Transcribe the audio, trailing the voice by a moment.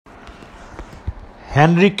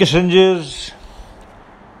Henry Kissinger's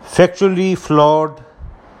factually flawed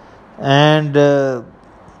and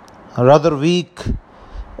rather weak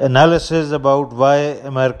analysis about why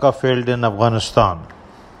America failed in Afghanistan.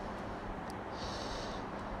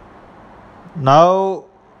 Now,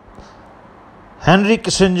 Henry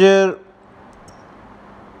Kissinger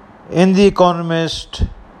in The Economist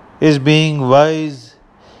is being wise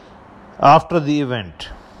after the event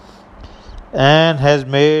and has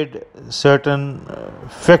made certain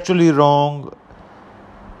factually wrong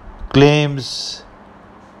claims,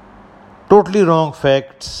 totally wrong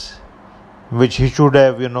facts, which he should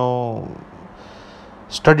have,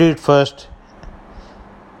 studied first,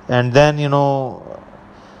 and then,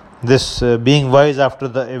 this being wise after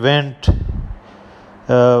the event.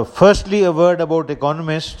 Firstly, a word about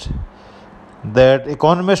Economist, that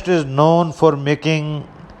Economist is known for making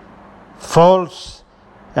false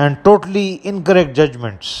and totally incorrect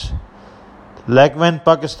judgments. Like when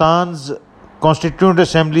Pakistan's Constituent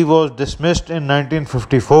Assembly was dismissed in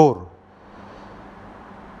 1954,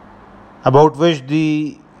 about which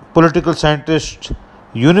the political scientists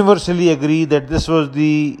universally agree that this was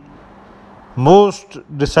the most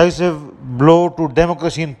decisive blow to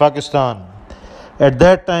democracy in Pakistan. At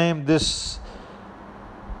that time, this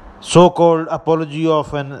so-called apology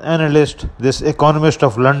of an analyst, this economist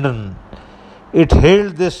of London, it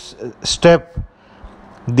hailed this step,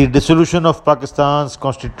 the dissolution of Pakistan's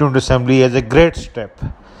Constituent Assembly, as a great step.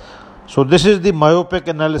 So this is the myopic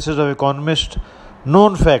analysis of economists,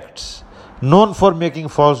 known facts, known for making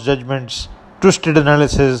false judgments, twisted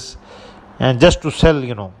analysis, and just to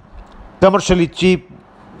sell, commercially cheap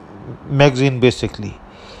magazine basically.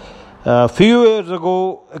 A few years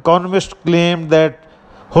ago, economists claimed that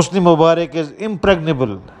Hosni Mubarak is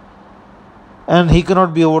impregnable and he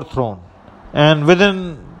cannot be overthrown. And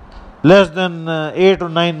within less than 8 or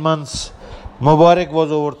 9 months, Mubarak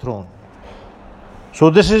was overthrown. So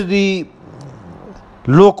this is the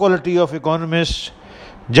low quality of economists'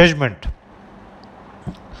 judgment.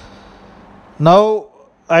 Now,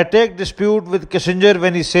 I take dispute with Kissinger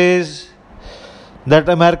when he says that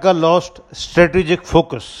America lost strategic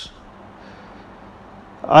focus.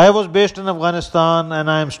 I was based in Afghanistan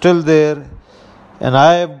and I am still there, and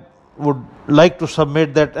I would like to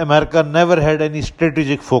submit that America never had any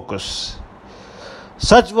strategic focus.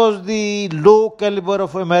 Such was the low caliber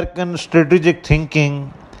of American strategic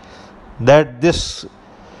thinking that this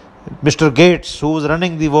Mr. Gates, who was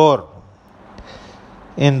running the war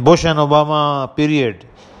in Bush and Obama period,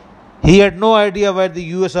 he had no idea why the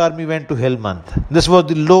US Army went to Helmand. This was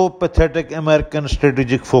the low, pathetic American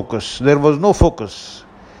strategic focus. There was no focus.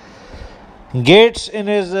 Gates, in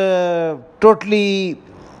his totally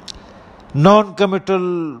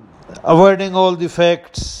non-committal, avoiding all the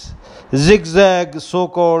facts, zigzag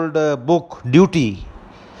so-called book Duty,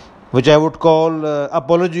 which I would call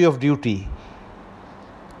Apology of Duty,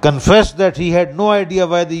 confessed that he had no idea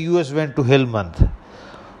why the US went to Helmand.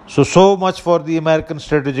 So much for the American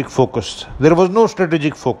strategic focus. There was no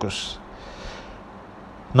strategic focus.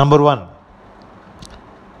 Number one.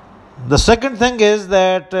 The second thing is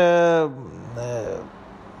that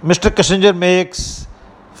Mr. Kissinger makes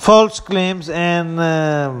false claims and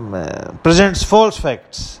presents false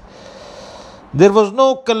facts. There was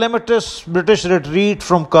no calamitous British retreat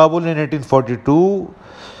from Kabul in 1842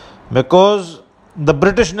 because the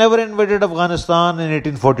British never invaded Afghanistan in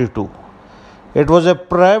 1842. It was a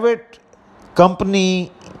private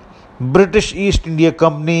company, British East India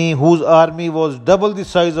Company, whose army was double the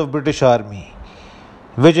size of British Army,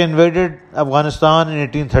 which invaded Afghanistan in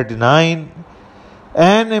 1839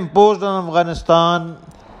 and imposed on Afghanistan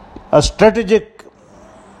a strategic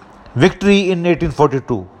victory in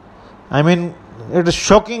 1842. I mean, it is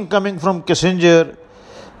shocking coming from Kissinger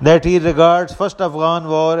that he regards First Afghan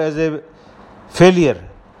War as a failure,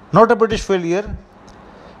 not a British failure.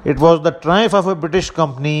 It was the triumph of a British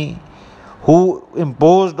company who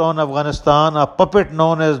imposed on Afghanistan a puppet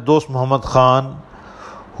known as Dost Muhammad Khan,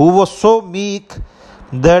 who was so meek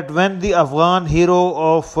that when the Afghan hero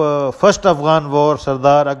of First Afghan War,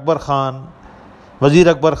 Sardar Akbar Khan, Wazir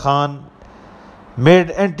Akbar Khan, made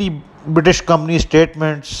anti-British company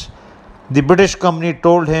statements, the British company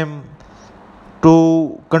told him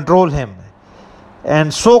to control him.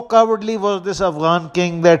 And so cowardly was this Afghan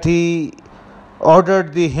king that he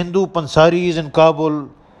ordered the Hindu Pansaris in Kabul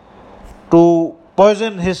to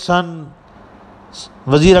poison his son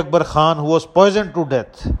Wazir Akbar Khan, who was poisoned to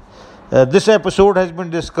death. This episode has been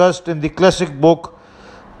discussed in the classic book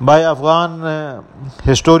by Afghan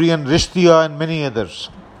historian Rishtiya and many others.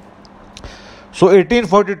 So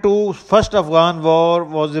 1842 first Afghan war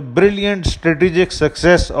was a brilliant strategic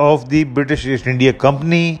success of the British East India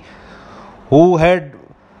Company, who had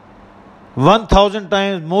 1000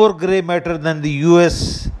 times more grey matter than the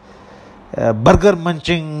US burger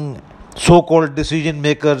munching so-called decision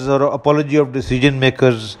makers or apology of decision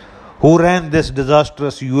makers who ran this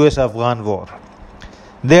disastrous US-Afghan war.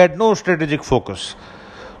 They had no strategic focus.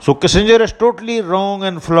 So Kissinger is totally wrong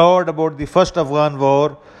and flawed about the first Afghan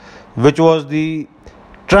war, which was the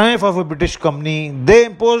triumph of a British company. They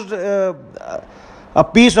imposed a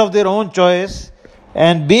piece of their own choice,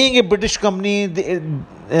 and being a British company,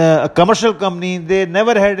 a commercial company, they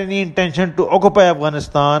never had any intention to occupy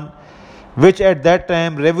Afghanistan, which at that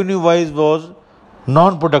time revenue-wise was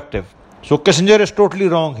non-productive. So Kissinger is totally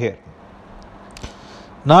wrong here.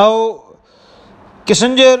 Now,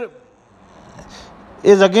 Kissinger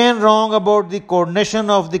is again wrong about the coordination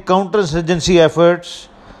of the counterinsurgency efforts.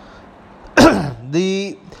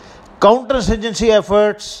 The counterinsurgency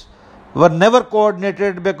efforts were never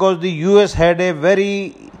coordinated because the US had a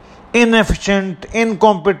very inefficient,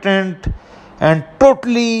 incompetent, and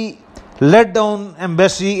totally let down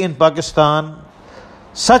embassy in Pakistan.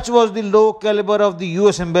 Such was the low caliber of the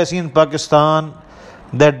US embassy in Pakistan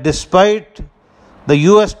that despite the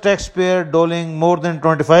US taxpayer doling more than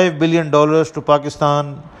 $25 billion to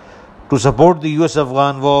Pakistan to support the US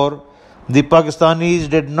Afghan war, the Pakistanis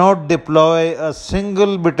did not deploy a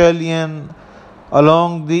single battalion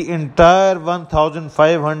along the entire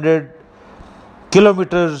 1,500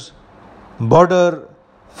 kilometers border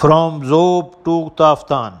from Zob to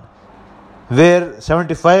Taftan, where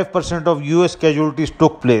 75% of US casualties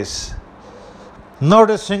took place.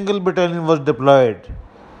 Not a single battalion was deployed.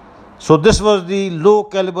 So this was the low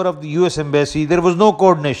caliber of the US embassy. There was no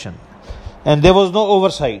coordination and there was no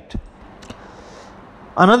oversight.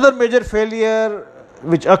 Another major failure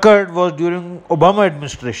which occurred was during Obama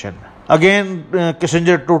administration. Again,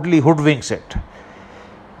 Kissinger totally hoodwinks it.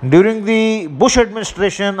 During the Bush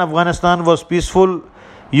administration, Afghanistan was peaceful.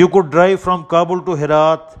 You could drive from Kabul to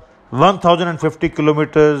Herat 1050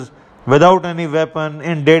 kilometers without any weapon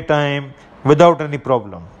in daytime, without any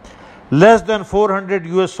problem. Less than 400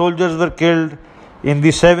 US soldiers were killed in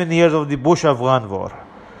the 7 years of the Bush-Afghan war.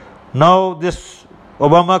 Now this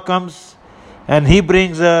Obama comes and he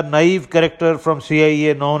brings a naive character from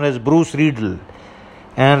CIA known as Bruce Riedel.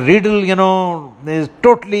 And Riedel, is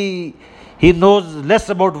totally, he knows less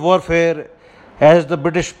about warfare. As the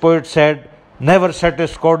British poet said, never set a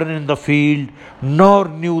squadron in the field, nor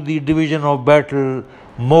knew the division of battle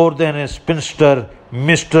more than a spinster,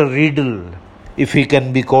 Mr. Riedel, if he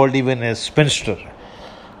can be called even a spinster.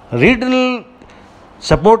 Riedel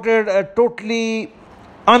supported a totally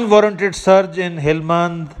unwarranted surge in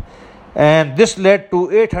Helmand, and this led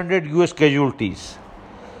to 800 US casualties.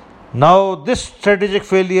 Now, this strategic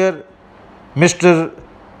failure, Mr.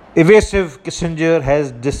 Evasive Kissinger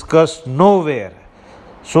has discussed nowhere.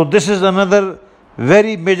 So, this is another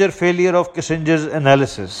very major failure of Kissinger's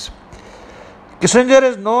analysis. Kissinger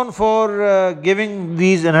is known for giving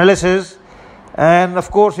these analyses, and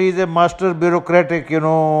of course, he is a master bureaucratic,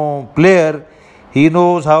 player. He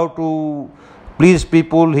knows how to please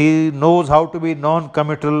people. He knows how to be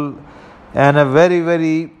non-committal, and a very,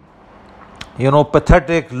 very,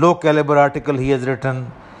 pathetic, low-caliber article he has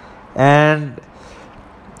written. And,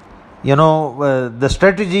 the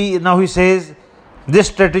strategy, now he says, this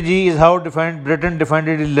strategy is how Britain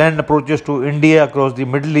defended its land approaches to India across the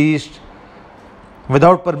Middle East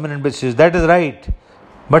without permanent bases. That is right.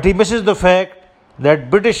 But he misses the fact that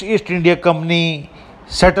British East India Company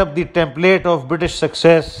set up the template of British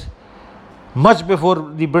success much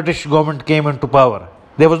before the British government came into power.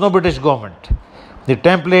 There was no British government. The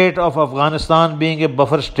template of Afghanistan being a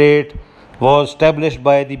buffer state was established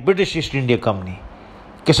by the British East India Company.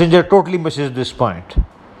 Kissinger totally misses this point.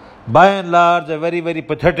 By and large, a very, very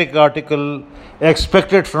pathetic article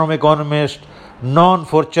expected from economist, known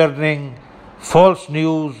for churning false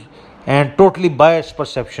news and totally biased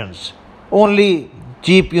perceptions. Only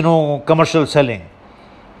cheap, commercial selling.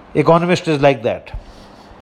 Economist is like that.